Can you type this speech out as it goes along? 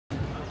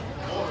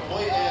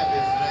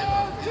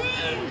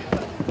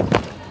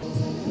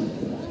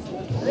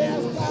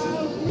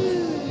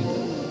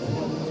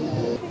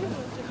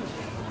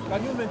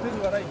Can you maintain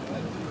your right?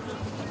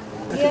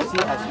 Yes. See,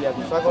 as we are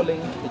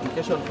struggling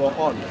education for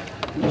all,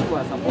 which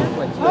was supposed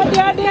to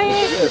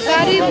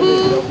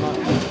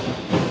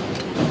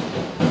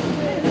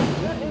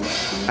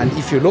And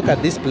if you look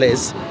at this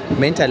place,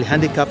 mentally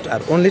handicapped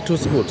are only 2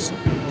 schools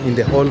in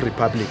the whole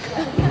republic.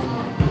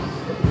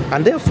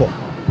 And therefore,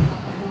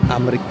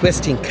 I'm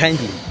requesting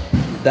kindly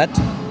that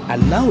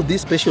allow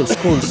these special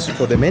schools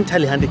for the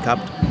mentally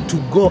handicapped to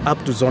go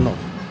up to zonal.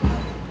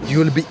 You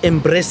will be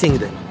embracing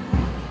them.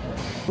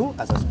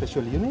 As a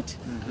special unit,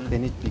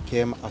 then it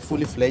became a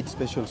fully fledged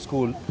special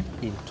school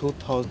in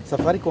 2000.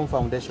 Safaricom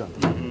Foundation.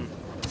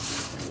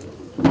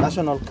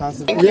 National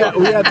Council. We are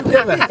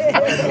together.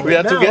 We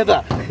are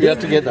together. We are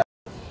together.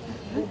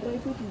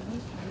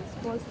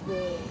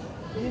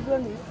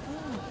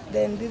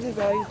 Then this is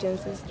our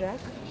utensils rack.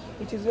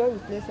 It is where we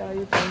place our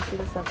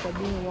utensils after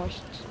being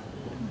washed.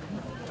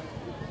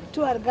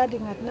 2 are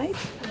guarding at night.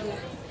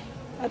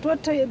 At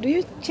what time do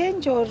you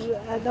change, or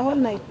the whole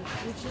night?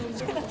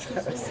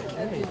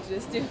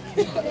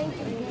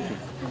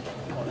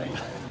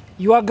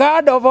 Your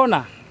guard of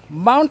honor,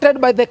 mounted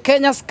by the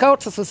Kenya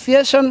Scouts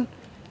Association,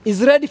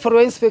 is ready for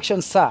your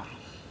inspection, sir.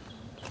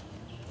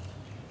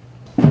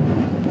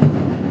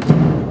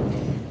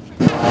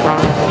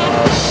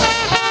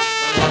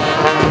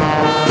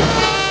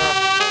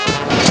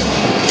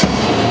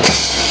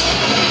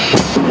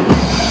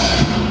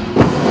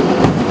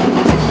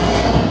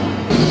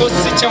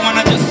 Kikosi cha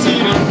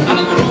wanajasiri au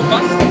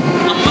rovers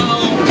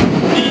ambao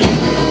ni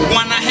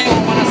wanahewa,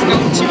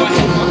 wanaskauti wa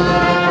hewa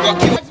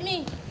wakiwa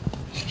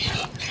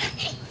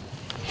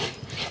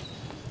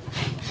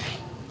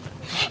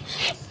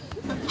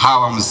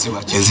hawa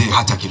msiwachezee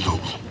hata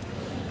kidogo.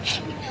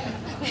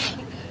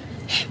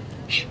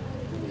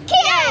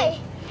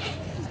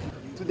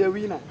 To the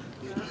winner,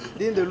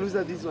 then the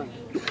loser this one.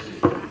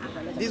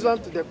 This one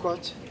to the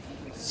coach.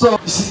 So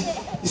you see.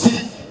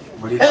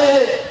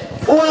 Hey!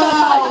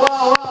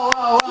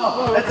 Wow!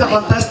 That's a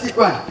fantastic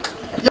one.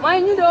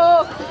 Mine, you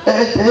know.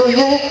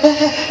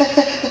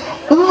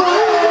 Wow!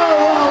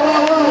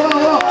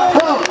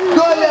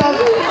 Goliath!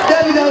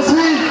 David has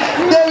win!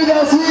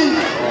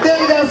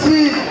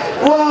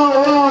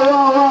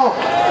 Wow!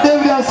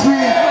 David has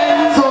win!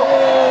 So,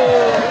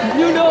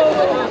 You know.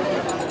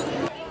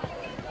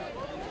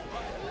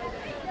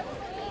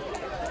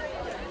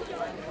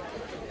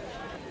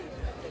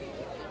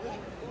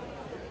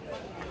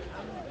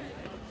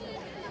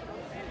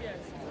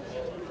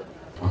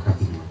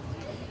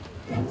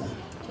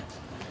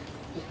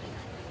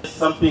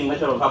 Something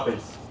natural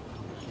happens.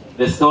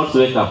 The scouts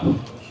wake up.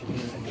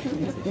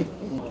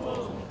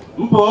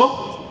 Mpo?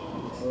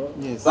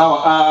 Yes.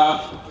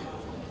 Sawa.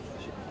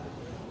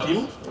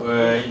 In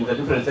the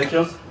different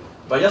sections,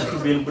 but just to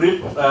be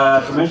brief,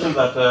 to mention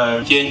that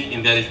change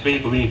in the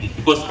respective community,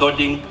 because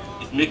scouting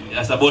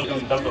is about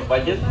in terms of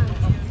budget.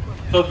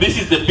 So this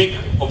is the peak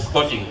of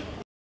scouting.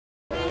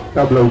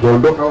 Kabla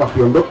hujaondoka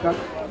wakiondoka,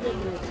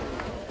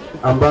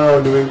 ambao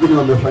ni wengine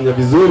wamefanya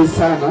vizuri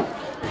sana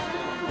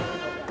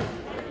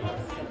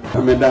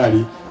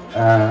medali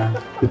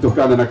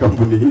kutokana na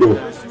kampuni hiyo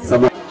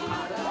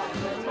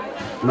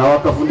na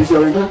wakafundisha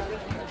wengine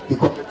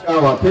kikombe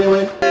chao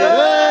wapewe.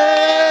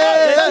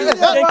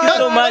 Thank you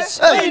so much.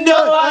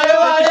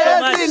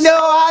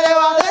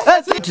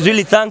 To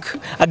really thank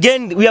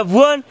again, we have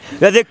won.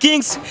 We are the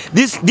kings.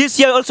 This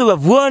year also we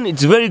have won.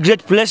 It's a very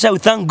great pleasure. We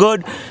thank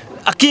God.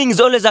 A king is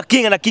always a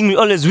king, and a king will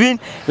always win.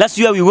 Last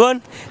year we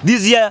won.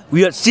 This year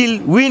we are still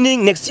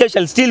winning. Next year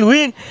shall still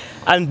win.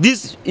 And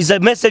this is a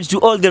message to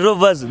all the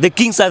rovers. The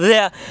kings are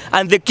there,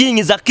 and the king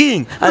is a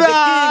king, and the king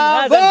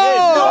has a